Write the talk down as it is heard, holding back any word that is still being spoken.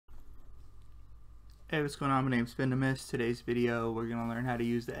Hey, what's going on? My name's Findemus. Today's video we're going to learn how to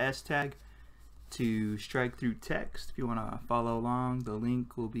use the S tag to strike through text. If you want to follow along, the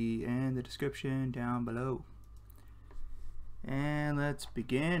link will be in the description down below. And let's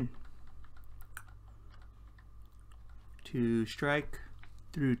begin. To strike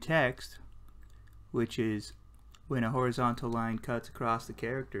through text, which is when a horizontal line cuts across the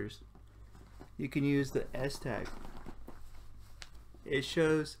characters, you can use the S tag. It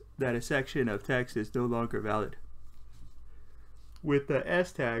shows that a section of text is no longer valid. With the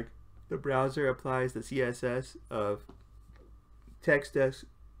S tag, the browser applies the CSS of text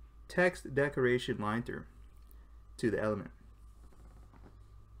decoration line through to the element.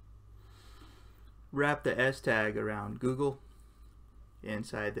 Wrap the S tag around Google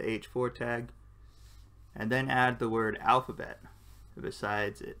inside the H4 tag, and then add the word alphabet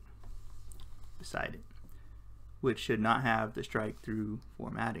beside it, which should not have the strike through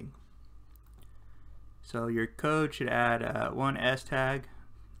formatting. So your code should add one S tag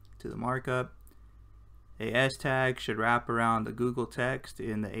to the markup. A S tag should wrap around the Google text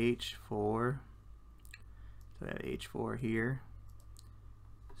in the H4. So I have H4 here.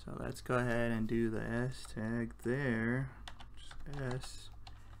 So let's go ahead and do the S tag there. Just S.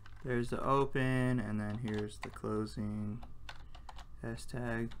 There's the open, and then here's the closing S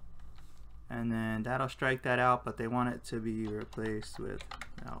tag. And then that'll strike that out, but they want it to be replaced with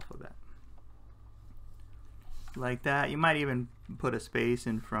alphabet. Like that. You might even put a space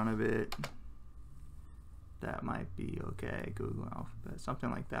in front of it. That might be okay. Google alphabet, something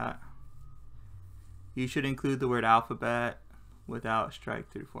like that. You should include the word alphabet without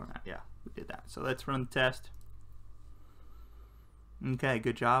strike through format. Yeah, we did that. So let's run the test. Okay,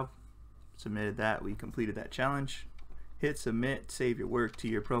 good job. Submitted that. We completed that challenge. Hit submit, save your work to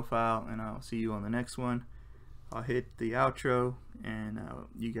your profile, and I'll see you on the next one. I'll hit the outro, and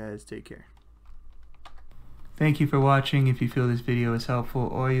you guys take care. Thank you for watching. If you feel this video is helpful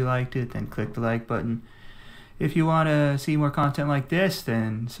or you liked it, then click the like button. If you want to see more content like this,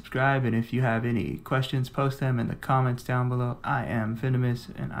 then subscribe, and if you have any questions, post them in the comments down below. I am Findemus,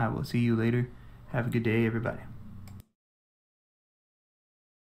 and I will see you later. Have a good day, everybody.